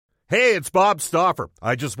Hey, it's Bob Stauffer.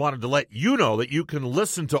 I just wanted to let you know that you can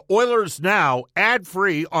listen to Oilers Now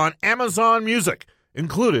ad-free on Amazon Music,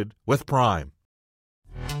 included with Prime.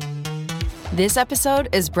 This episode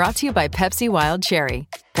is brought to you by Pepsi Wild Cherry.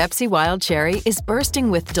 Pepsi Wild Cherry is bursting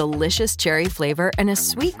with delicious cherry flavor and a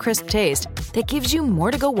sweet, crisp taste that gives you more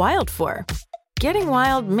to go wild for. Getting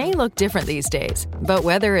wild may look different these days, but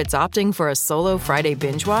whether it's opting for a solo Friday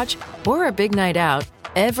binge watch or a big night out,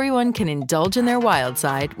 everyone can indulge in their wild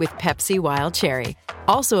side with Pepsi Wild Cherry.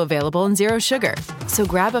 Also available in Zero Sugar. So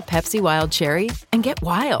grab a Pepsi Wild Cherry and get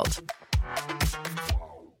wild.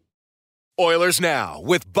 Oilers Now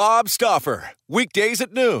with Bob Stauffer. Weekdays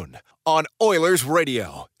at noon on Oilers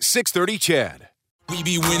Radio, 630 CHED. We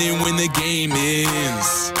be winning when the game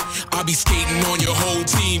ends. I'll be skating on your whole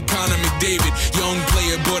team, Connor McDavid. Young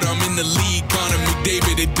player, but I'm in the league, Connor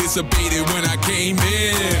McDavid. It dissipated when I came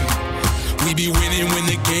in. We be winning when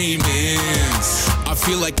the game ends. I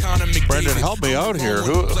feel like Connor McDavid. Brendan, help me out here.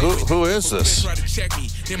 Who is this?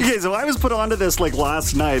 Okay, so I was put onto this like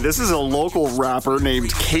last night. This is a local rapper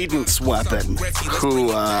named Cadence Weapon,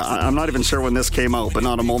 who I'm not even sure when this came out, but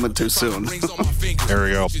not a moment too soon. There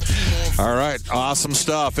we go. All right, awesome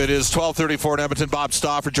stuff. It is 12:34 in Edmonton. Bob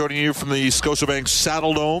Stauffer joining you from the Scotiabank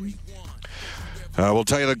Saddle Dome. We'll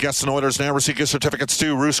tell you that guests and Oilers Now receive gift certificates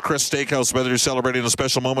to Roost Chris Steakhouse. Whether you're celebrating a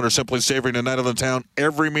special moment or simply savoring a night of the town,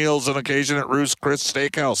 every meal is an occasion at Roost Chris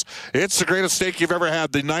Steakhouse. It's the greatest steak you've ever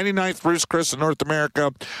had. The 99th Roost Chris in North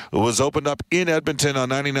America was opened up in Edmonton on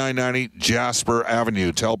 9990 Jasper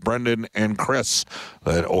Avenue. Tell Brendan and Chris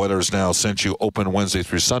that Oilers Now sent you open Wednesday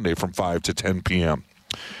through Sunday from 5 to 10 p.m.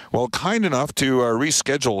 Well, kind enough to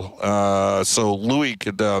reschedule so Louis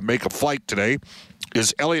could make a flight today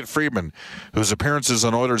is Elliot Friedman, whose appearances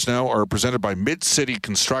on Oilers Now are presented by Mid-City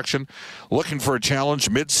Construction. Looking for a challenge,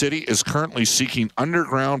 Mid-City is currently seeking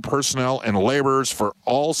underground personnel and laborers for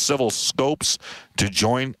all civil scopes to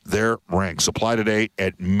join their ranks. Apply today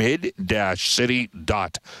at mid-city.ca.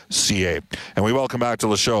 And we welcome back to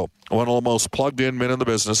the show one of the most plugged-in men in the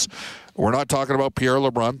business. We're not talking about Pierre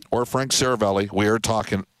LeBrun or Frank Saravelli. We are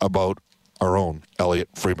talking about our own Elliot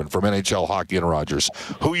Friedman from NHL Hockey and Rogers,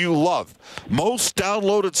 who you love. Most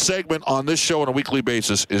downloaded segment on this show on a weekly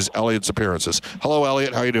basis is Elliot's appearances. Hello,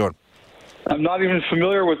 Elliot. How you doing? I'm not even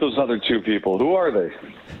familiar with those other two people. Who are they?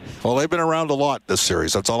 Well, they've been around a lot this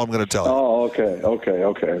series. That's all I'm going to tell you. Oh, okay.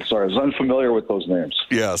 Sorry, I was unfamiliar with those names.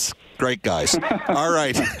 Yes. Great guys. All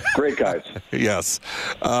right. Great guys. Yes.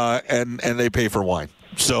 And they pay for wine.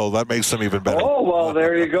 So that makes them even better. Oh, well,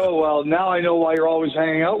 there you go. Well, now I know why you're always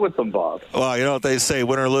hanging out with them, Bob. Well, you know what they say,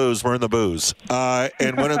 win or lose, we're in the booze.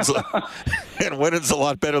 And winning's a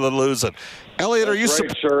lot better than losing. Elliot, are you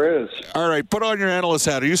surprised? Sure is. All right, put on your analyst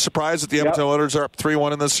hat. Are you surprised that the Edmonton Oilers are up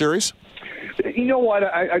 3-1 in this series? You know what?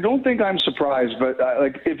 I don't think I'm surprised, but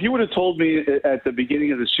like if you would have told me at the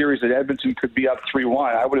beginning of the series that Edmonton could be up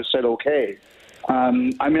 3-1, I would have said okay. I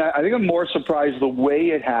think I'm more surprised the way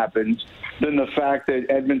it happened than the fact that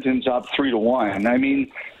Edmonton's up 3-1. I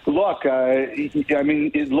mean, look,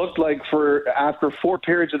 it looked like after 4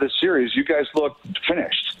 periods of the series, you guys looked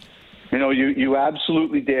finished. You know, you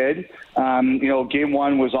absolutely did. Game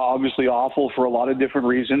 1 was obviously awful for a lot of different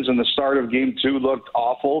reasons, and the start of Game 2 looked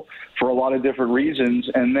awful for a lot of different reasons.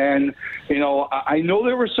 And then, I know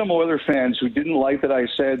there were some Oilers fans who didn't like that I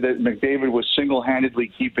said that McDavid was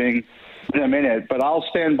single-handedly keeping them in it, but I'll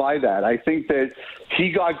stand by that. I think that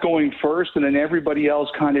he got going first, and then everybody else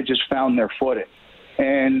kind of just found their footing.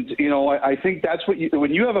 And, I think that's what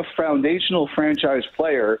when you have a foundational franchise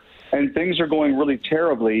player and things are going really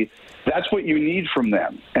terribly, that's what you need from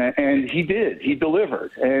them. And he did. He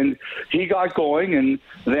delivered. And he got going, and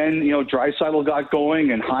then, Draisaitl got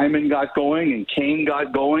going, and Hyman got going, and Kane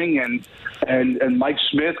got going, and Mike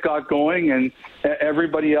Smith got going, and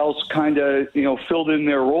everybody else kind of, filled in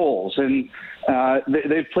their roles. And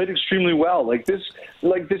they've played extremely well. This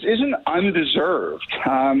isn't undeserved.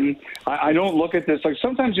 I don't look at this. Like,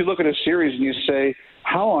 sometimes you look at a series and you say,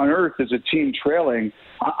 how on earth is a team trailing?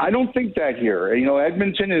 I don't think that here.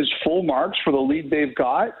 Edmonton is full marks for the lead they've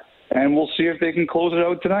got, and we'll see if they can close it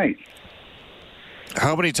out tonight.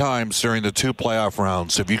 How many times during the 2 playoff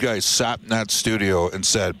rounds have you guys sat in that studio and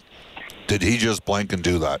said, did he just blank and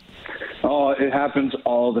do that? Oh, it happens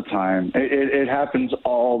all the time. It happens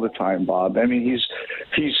all the time, Bob. I mean,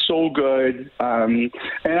 he's so good, and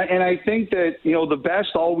I think that the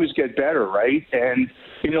best always get better, right? And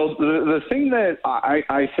the thing that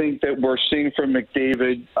I think that we're seeing from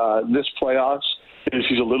McDavid this playoffs is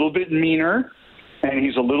he's a little bit meaner, and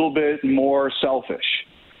he's a little bit more selfish.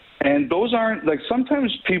 And those aren't, like,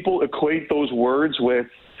 sometimes people equate those words with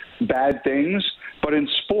bad things, But in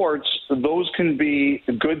sports, those can be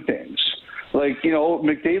good things. Like,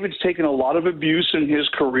 McDavid's taken a lot of abuse in his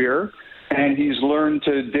career, and he's learned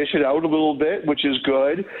to dish it out a little bit, which is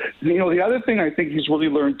good. The other thing I think he's really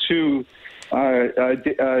learned too,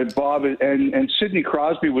 Bob, and Sidney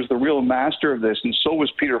Crosby was the real master of this, and so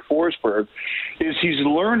was Peter Forsberg, is he's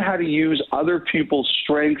learned how to use other people's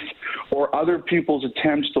strength or other people's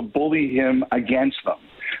attempts to bully him against them.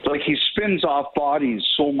 Like, he spins off bodies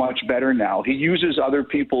so much better now. He uses other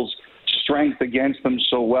people's strength against them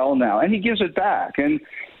so well now, and he gives it back. And,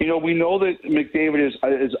 we know that McDavid is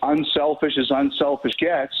as unselfish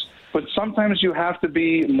gets, but sometimes you have to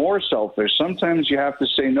be more selfish. Sometimes you have to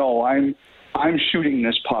say, no, I'm shooting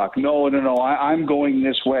this puck. No, I'm going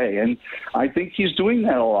this way. And I think he's doing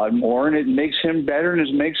that a lot more, and it makes him better and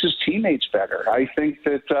it makes his teammates better. I think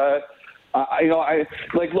that,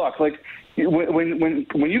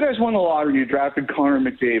 when you guys won the lottery and you drafted Connor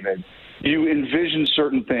McDavid, you envisioned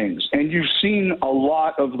certain things, and you've seen a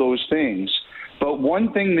lot of those things. But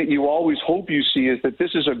one thing that you always hope you see is that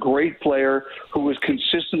this is a great player who is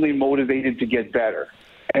consistently motivated to get better.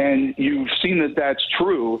 And you've seen that that's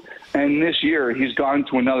true. And this year he's gone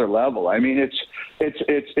to another level. I mean,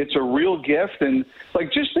 it's a real gift. And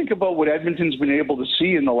just think about what Edmonton's been able to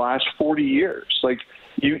see in the last 40 years.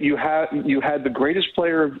 You had the greatest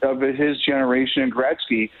player of his generation in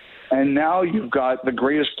Gretzky, and now you've got the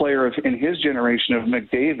greatest player in his generation of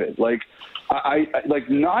McDavid.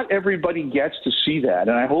 Not everybody gets to see that,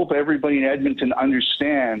 and I hope everybody in Edmonton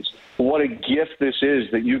understands what a gift this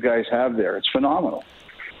is that you guys have there. It's phenomenal.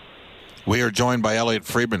 We are joined by Elliot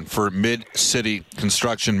Friedman for Mid-City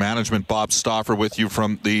Construction Management. Bob Stauffer with you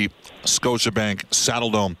from the Scotiabank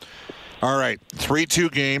Saddledome. All right,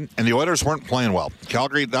 3-2 game, and the Oilers weren't playing well.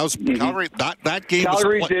 Calgary, Calgary. That game.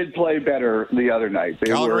 Calgary did play better the other night.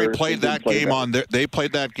 They played that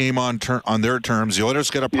game on their terms. The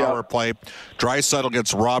Oilers get a power play. Draisaitl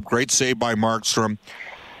gets robbed. Great save by Markstrom,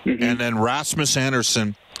 and then Rasmus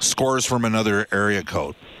Andersson scores from another area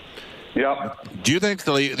code. Yep. Do you think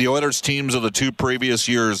the Oilers teams of the two previous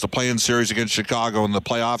years, the play-in series against Chicago and the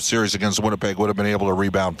playoff series against Winnipeg, would have been able to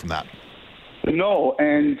rebound from that? No,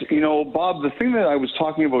 and, Bob, the thing that I was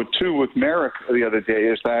talking about, too, with Merrick the other day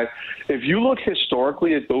is that if you look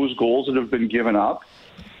historically at those goals that have been given up,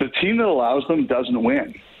 the team that allows them doesn't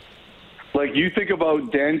win. You think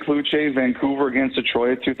about Dan Cloutier, Vancouver against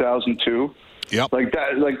Detroit 2002. Yep.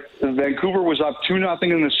 Vancouver was up 2-0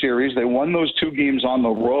 in the series. They won those two games on the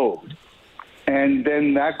road. And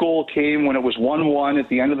then that goal came when it was 1-1 at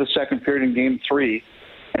the end of the second period in Game 3,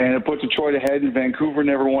 and it put Detroit ahead, and Vancouver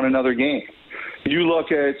never won another game. You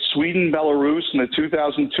look at Sweden, Belarus in the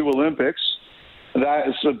 2002 Olympics.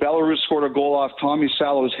 Belarus scored a goal off Tommy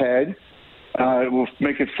Salo's head. Will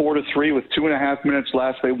make it 4-3 with 2.5 minutes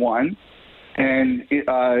left. They won. And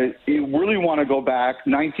you really want to go back,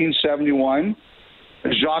 1971.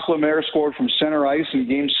 Jacques Lemaire scored from center ice in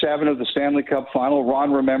Game 7 of the Stanley Cup Final.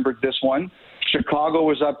 Ron remembered this one. Chicago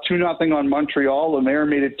was up 2-0 on Montreal. Lemaire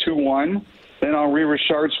made it 2-1. Then Henri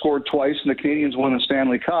Richard scored twice, and the Canadiens won the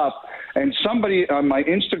Stanley Cup. And somebody on my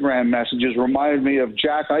Instagram messages reminded me of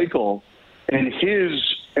Jack Eichel and his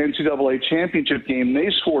NCAA championship game.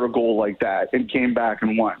 They scored a goal like that and came back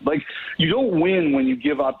and won. You don't win when you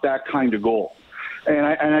give up that kind of goal. And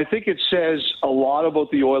I think it says a lot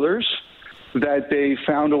about the Oilers that they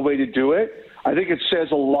found a way to do it. I think it says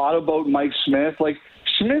a lot about Mike Smith.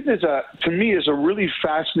 Smith to me is a really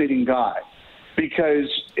fascinating guy. Because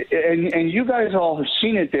and you guys all have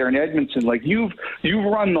seen it there in Edmonton. You've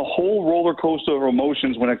run the whole roller coaster of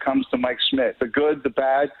emotions when it comes to Mike Smith, the good, the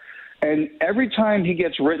bad, and every time he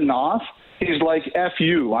gets written off, he's like, "F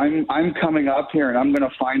you, I'm coming up here and I'm going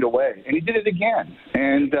to find a way." And he did it again.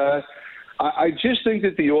 And I just think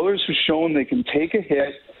that the Oilers have shown they can take a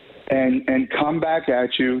hit and come back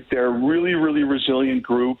at you. They're a really, really resilient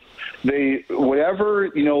group. Whatever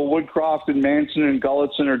Woodcroft and Manson and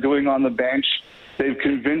Gulletson are doing on the bench, they've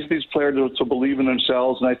convinced these players to believe in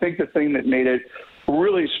themselves. And I think the thing that made it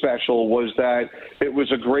really special was that it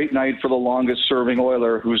was a great night for the longest-serving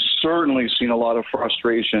Oiler, who's certainly seen a lot of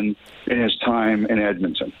frustration in his time in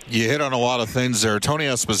Edmonton. You hit on a lot of things there. Tony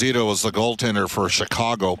Esposito was the goaltender for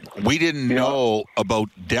Chicago. We didn't know about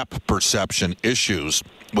depth perception issues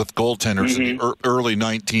with goaltenders in the early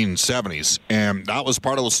 1970s, and that was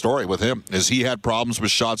part of the story with him, is he had problems with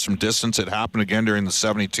shots from distance. It happened again during the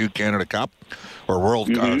 72 Canada Cup, or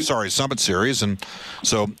Summit Series, and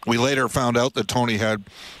so we later found out that Tony had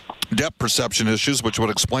depth perception issues, which would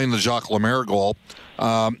explain the Jacques Lemaire goal.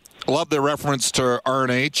 Love the reference to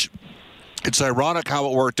RNH. It's ironic how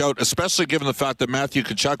it worked out, especially given the fact that Matthew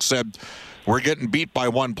Tkachuk said, we're getting beat by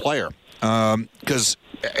one player. because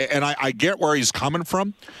I get where he's coming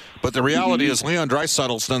from, but the reality is Leon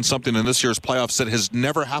Draisaitl's done something in this year's playoffs that has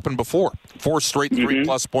never happened before. 4 straight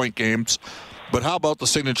 3+ point games. But how about the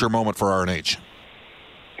signature moment for RNH?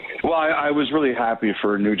 Well, I was really happy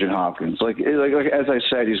for Nugent Hopkins. Like as I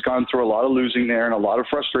said, he's gone through a lot of losing there and a lot of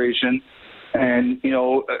frustration. And, you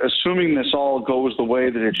know, assuming this all goes the way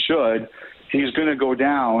that it should, he's going to go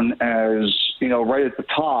down as, you know, right at the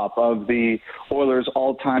top of the Oilers'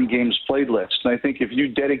 all-time games played list. And I think if you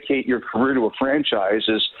dedicate your career to a franchise,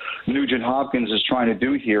 as Nugent Hopkins is trying to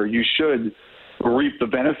do here, you should reap the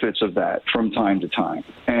benefits of that from time to time.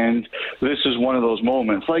 And this is one of those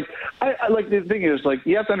moments. Like, I like the thing is, like,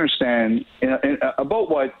 you have to understand about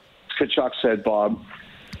what Tkachuk said, Bob.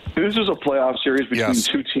 This is a playoff series between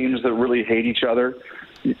two teams that really hate each other.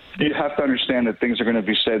 You have to understand that things are going to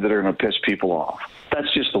be said that are going to piss people off.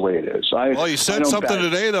 That's just the way it is. Well, you said something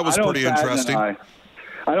today that was pretty interesting. I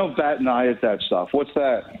don't bat an eye at that stuff. What's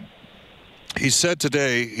that? He said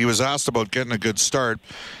today, he was asked about getting a good start,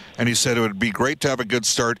 and he said it would be great to have a good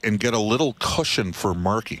start and get a little cushion for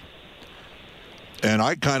Markey. And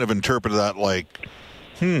I kind of interpreted that like,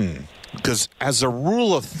 because as a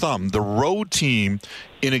rule of thumb, the road team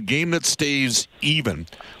in a game that stays even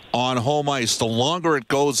on home ice, the longer it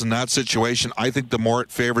goes in that situation, I think the more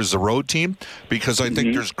it favors the road team, because I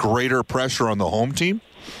think there's greater pressure on the home team.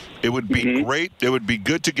 It would be great. It would be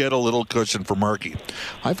good to get a little cushion for Markey.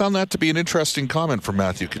 I found that to be an interesting comment from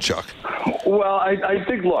Matthew Tkachuk. Well, I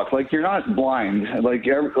think, look, like, you're not blind. Like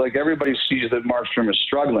everybody sees that Markstrom is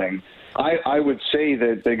struggling. I would say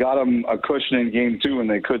that they got him a cushion in game 2 and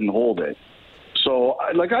they couldn't hold it. So,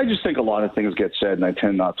 like, I just think a lot of things get said, and I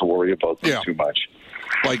tend not to worry about them too much.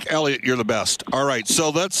 Like, Elliot, you're the best. All right, so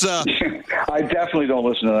let's... I definitely don't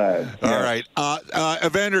listen to that. All right.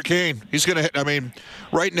 Evander Kane, he's going to hit... I mean,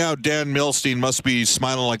 right now, Dan Milstein must be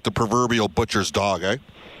smiling like the proverbial butcher's dog, eh?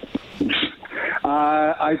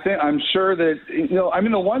 I'm sure that, you know, I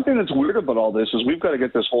mean, the one thing that's weird about all this is we've got to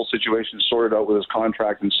get this whole situation sorted out with his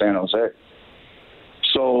contract in San Jose.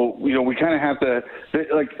 So, you know, we kind of have to,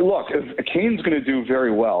 like, look, if Kane's going to do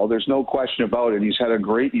very well, there's no question about it. He's had a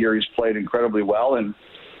great year. He's played incredibly well, and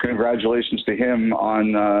congratulations to him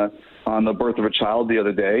on the birth of a child the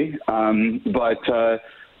other day.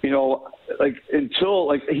 You know, like, until,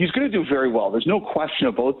 like, he's going to do very well. There's no question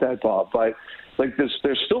about that, Bob. But, like,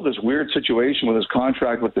 there's still this weird situation with his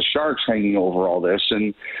contract with the Sharks hanging over all this.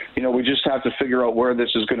 And, you know, we just have to figure out where this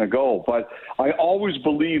is going to go. But I always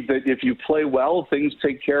believe that if you play well, things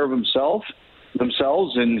take care of themselves,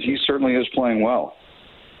 and he certainly is playing well.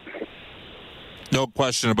 No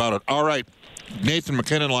question about it. All right. Nathan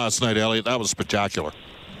MacKinnon last night, Elliot, that was spectacular.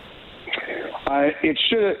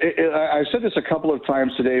 I said this a couple of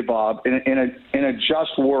times today, Bob. In a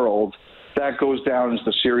just world, that goes down as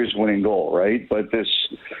the series-winning goal, right? But this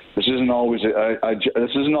isn't always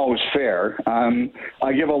fair.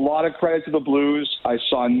 I give a lot of credit to the Blues. I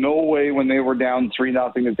saw no way when they were down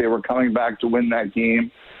 3-0 that they were coming back to win that game.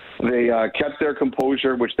 They kept their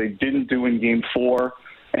composure, which they didn't do in Game 4,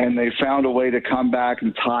 and they found a way to come back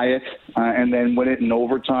and tie it and then win it in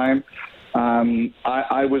overtime.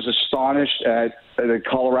 I was astonished that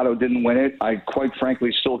Colorado didn't win it. I quite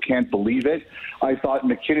frankly still can't believe it. I thought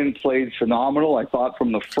MacKinnon played phenomenal. I thought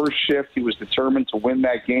from the first shift he was determined to win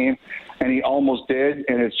that game, and he almost did.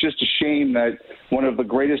 And it's just a shame that one of the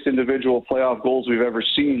greatest individual playoff goals we've ever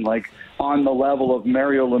seen, like on the level of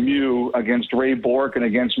Mario Lemieux against Ray Bourque and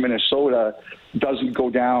against Minnesota, doesn't go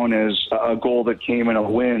down as a goal that came in a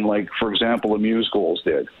win like, for example, Lemieux's goals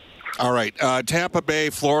did. All right, Tampa Bay,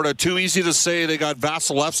 Florida. Too easy to say they got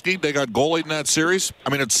Vasilevsky. They got goalie in that series. I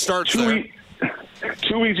mean, it starts there.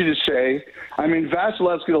 Too easy to say. I mean,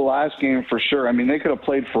 Vasilevsky, the last game for sure. I mean, they could have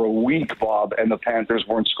played for a week, Bob, and the Panthers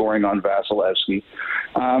weren't scoring on Vasilevsky.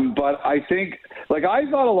 But I think, like, I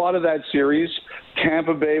thought a lot of that series,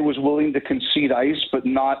 Tampa Bay was willing to concede ice, but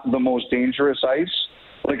not the most dangerous ice.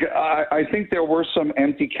 Like, I think there were some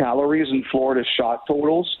empty calories in Florida's shot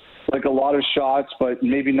totals. Like, a lot of shots, but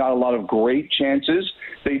maybe not a lot of great chances.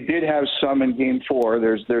 They did have some in Game 4.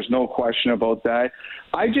 There's no question about that.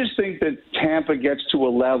 I just think that Tampa gets to a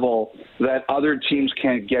level that other teams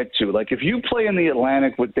can't get to. Like, if you play in the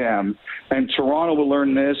Atlantic with them, and Toronto will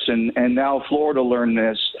learn this, and now Florida learn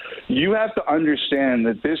this, you have to understand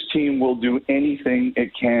that this team will do anything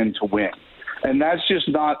it can to win. And that's just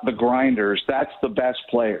not the grinders. That's the best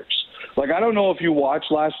players. Like, I don't know if you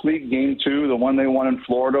watched last week, Game 2, the one they won in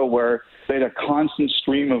Florida, where they had a constant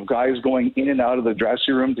stream of guys going in and out of the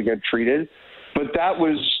dressing room to get treated. But that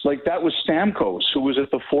was Stamkos who was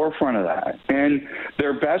at the forefront of that. And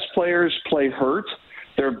their best players play hurt.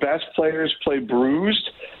 Their best players play bruised,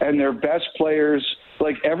 and their best players,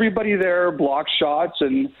 like everybody there, block shots,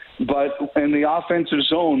 but in the offensive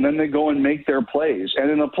zone, then they go and make their plays.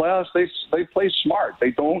 And in the playoffs, they play smart.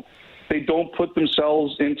 They don't put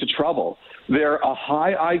themselves into trouble. They're a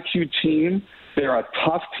high IQ team. They're a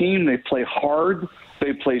tough team. They play hard.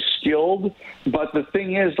 They play skilled. But the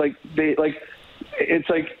thing is,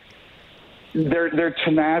 their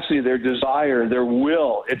tenacity, their desire, their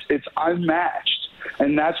will, it's unmatched.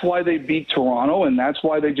 And that's why they beat Toronto, and that's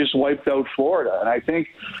why they just wiped out Florida. And I think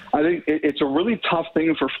it's a really tough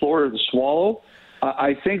thing for Florida to swallow.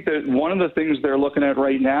 I think that one of the things they're looking at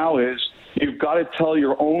right now is you've got to tell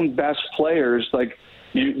your own best players, the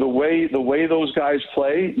way those guys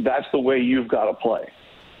play, that's the way you've got to play.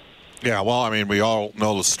 Yeah, well, I mean, we all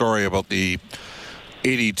know the story about the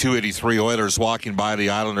 82-83 Oilers walking by the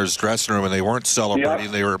Islanders' dressing room, and they weren't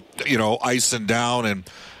celebrating. Yep. They were, icing down and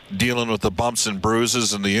dealing with the bumps and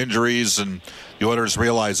bruises and the injuries, and the Oilers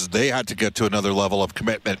realized they had to get to another level of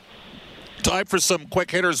commitment. Time for some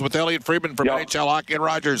quick hitters with Elliot Friedman from NHL Hockey and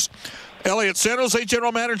Rogers. Elliot, San Jose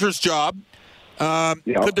general manager's job.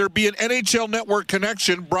 Could there be an NHL network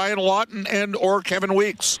connection, Brian Lawton and or Kevin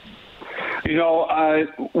Weeks?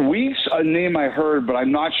 Weeks, a name I heard, but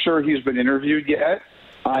I'm not sure he's been interviewed yet.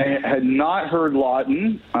 I had not heard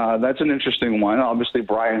Lawton. That's an interesting one. Obviously,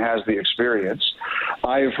 Brian has the experience.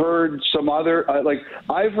 I've heard some other,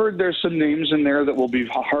 I've heard there's some names in there that will be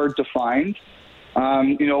hard to find.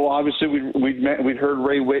 Obviously, we'd heard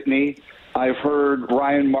Ray Whitney. I've heard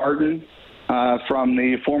Ryan Martin from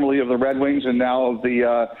formerly of the Red Wings and now of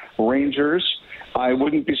the Rangers. I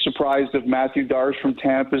wouldn't be surprised if Matthew Darche from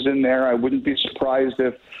Tampa is in there. I wouldn't be surprised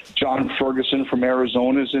if John Ferguson from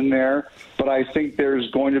Arizona is in there. But I think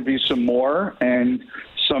there's going to be some more and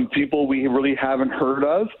some people we really haven't heard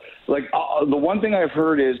of. The one thing I've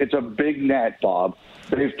heard is it's a big net, Bob.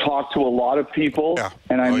 They've talked to a lot of people,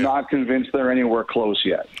 and I'm not convinced they're anywhere close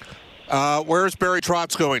yet. Where's Barry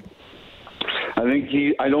Trotz going?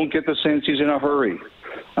 I don't get the sense he's in a hurry.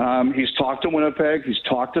 He's talked to Winnipeg. He's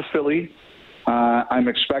talked to Philly. I'm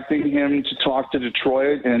expecting him to talk to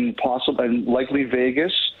Detroit and likely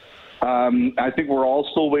Vegas. I think we're all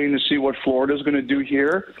still waiting to see what Florida's going to do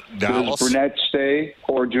here. Dallas. Does Burnett stay,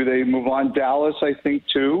 or do they move on? Dallas, I think,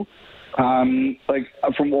 too.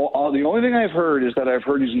 The only thing I've heard is that I've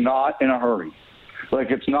heard he's not in a hurry.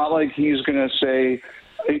 It's not like he's going to say,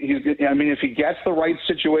 if he gets the right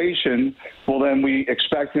situation, well, then we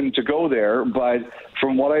expect him to go there. But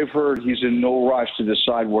from what I've heard, he's in no rush to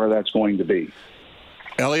decide where that's going to be.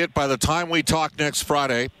 Elliot, by the time we talk next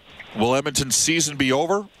Friday, will Edmonton's season be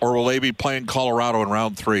over, or will they be playing Colorado in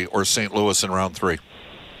round 3 or St. Louis in round 3?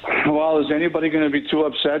 Well, is anybody going to be too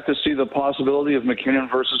upset to see the possibility of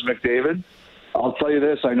McKinnon versus McDavid? I'll tell you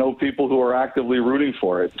this. I know people who are actively rooting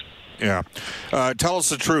for it. Yeah. Tell us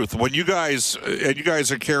the truth. When you guys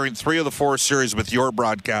are carrying 3 of the 4 series with your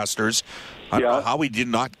broadcasters, I don't know how we did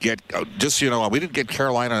not get, we didn't get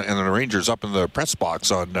Carolina and the Rangers up in the press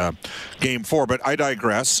box on Game 4, but I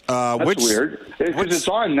digress. That's weird. Because it's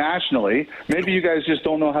on nationally. Maybe you guys just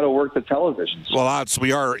don't know how to work the televisions. Well,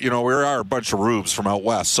 we are a bunch of rubes from out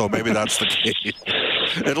west, so maybe that's the case.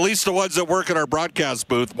 At least the ones that work in our broadcast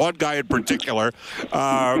booth, one guy in particular,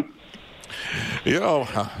 I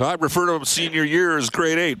refer to him senior year as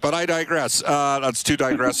grade 8, but I digress. That's 2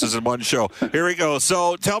 digresses in one show. Here we go.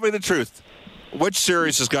 So tell me the truth. Which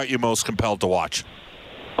series has got you most compelled to watch?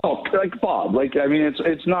 Oh, Bob.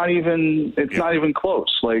 It's not even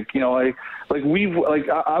close. I'm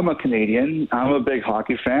a Canadian. I'm a big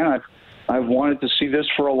hockey fan. I've wanted to see this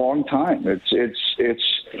for a long time.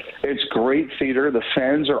 It's great theater. The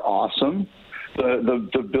fans are awesome.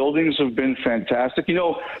 The buildings have been fantastic.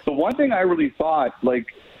 The one thing I really thought, I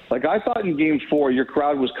thought in Game 4, your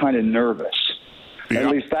crowd was kind of nervous. Yep. At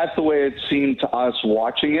least that's the way it seemed to us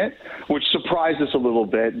watching it, which surprised us a little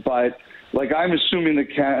bit. But I'm assuming the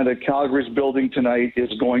Calgary's building tonight is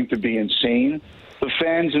going to be insane. The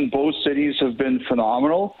fans in both cities have been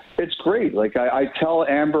phenomenal. It's great. I tell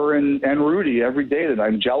Amber and Rudy every day that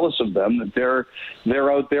I'm jealous of them, that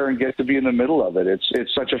they're out there and get to be in the middle of it. It's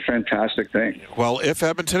such a fantastic thing. Well, if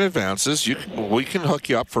Edmonton advances, we can hook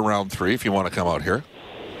you up for round 3 if you want to come out here.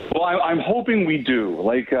 Well, I'm hoping we do.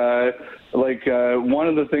 One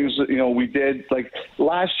of the things that, we did,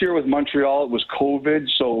 last year with Montreal, it was COVID,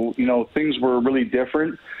 so, things were really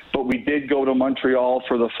different. But we did go to Montreal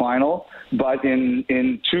for the final. But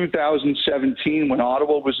in 2017, when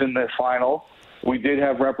Ottawa was in the final, We did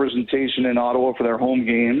have representation in Ottawa for their home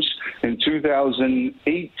games. In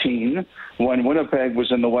 2018, when Winnipeg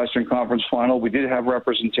was in the Western Conference Final, we did have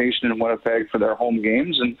representation in Winnipeg for their home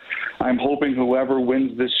games, and I'm hoping whoever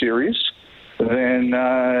wins this series, then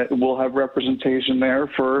we'll have representation there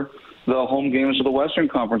for the home games of the Western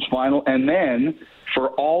Conference Final, and then for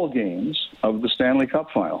all games of the Stanley Cup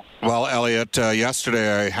Final. Well, Elliot,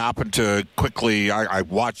 yesterday I happened to quickly, I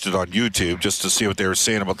watched it on YouTube just to see what they were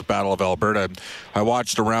saying about the Battle of Alberta. I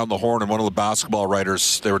watched Around the Horn, and one of the basketball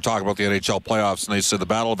writers, they were talking about the NHL playoffs, and they said the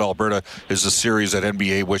Battle of Alberta is a series that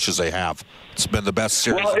NBA wishes they have. It's been the best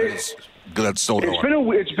series. Well, that's still going.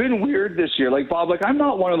 It's been weird this year. Like, Bob, I'm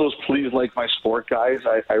not one of those please like my sport guys.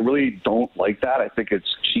 I really don't like that. I think it's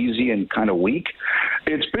cheesy and kind of weak.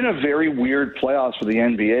 It's been a very weird playoffs for the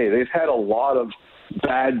NBA. They've had a lot of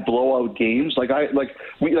bad blowout games.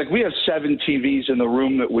 We have 7 TVs in the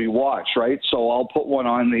room that we watch, right? So I'll put one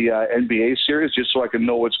on the NBA series just so I can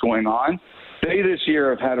know what's going on. They this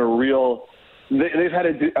year have had they've had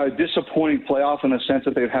a disappointing playoff in the sense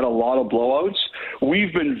that they've had a lot of blowouts.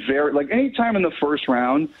 We've been anytime in the first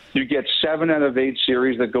round, you get 7 out of 8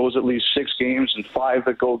 series that goes at least 6 games and 5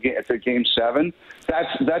 that go to game 7.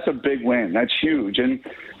 That's a big win. That's huge. And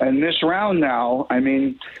this round now, I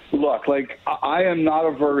mean, look, I am not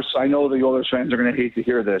averse. I know the Oilers fans are going to hate to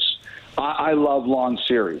hear this. I love long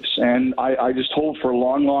series, and I just hope for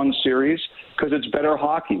long series because it's better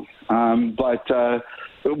hockey.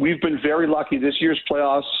 We've been very lucky. This year's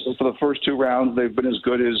playoffs, for the first 2 rounds, they've been as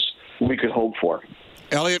good as we could hope for.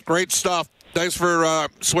 Elliot, great stuff. Thanks for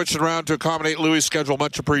switching around to accommodate Louis' schedule.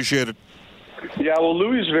 Much appreciated. Yeah, well,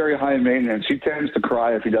 Louis is very high maintenance. He tends to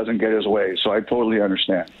cry if he doesn't get his way, so I totally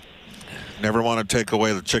understand. Never want to take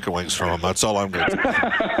away the chicken wings from him. That's all I'm going to do.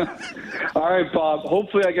 All right, Bob.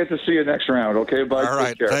 Hopefully I get to see you next round, okay, bud? All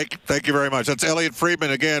right. Thank you very much. That's Elliot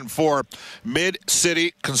Friedman again for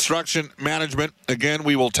Mid-City Construction Management. Again,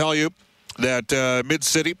 we will tell you that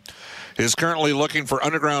Mid-City is currently looking for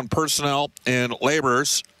underground personnel and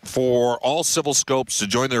laborers for all civil scopes to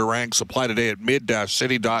join their ranks. Apply today at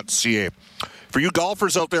mid-city.ca. For you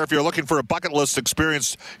golfers out there, if you're looking for a bucket list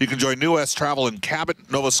experience, you can join New West Travel in Cabot,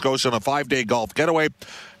 Nova Scotia on a 5-day golf getaway.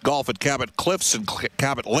 Golf at Cabot Cliffs and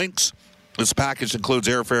Cabot Links. This package includes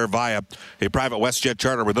airfare via a private WestJet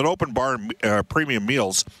charter with an open bar and premium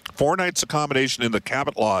meals, 4 nights accommodation in the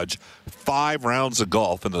Cabot Lodge, 5 rounds of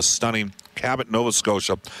golf in the stunning Cabot, Nova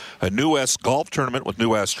Scotia. A New West golf tournament with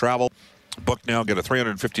New West Travel. Book now, get a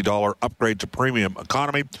 $350 upgrade to premium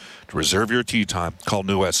economy. To reserve your tee time, call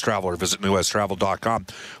New West Travel or visit newwesttravel.com.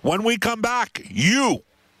 When we come back,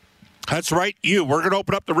 that's right, we're going to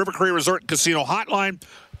open up the River Cree Resort and Casino hotline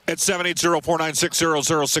at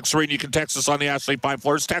 780-496-0063, and you can text us on the Ashley Fine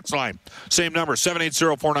Floors text line. Same number,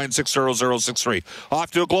 780-496-0063. Off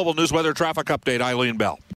to a global news weather traffic update. Eileen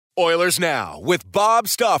Bell. Oilers Now with Bob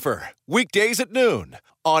Stauffer. Weekdays at noon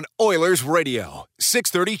on Oilers Radio,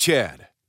 630 CHED.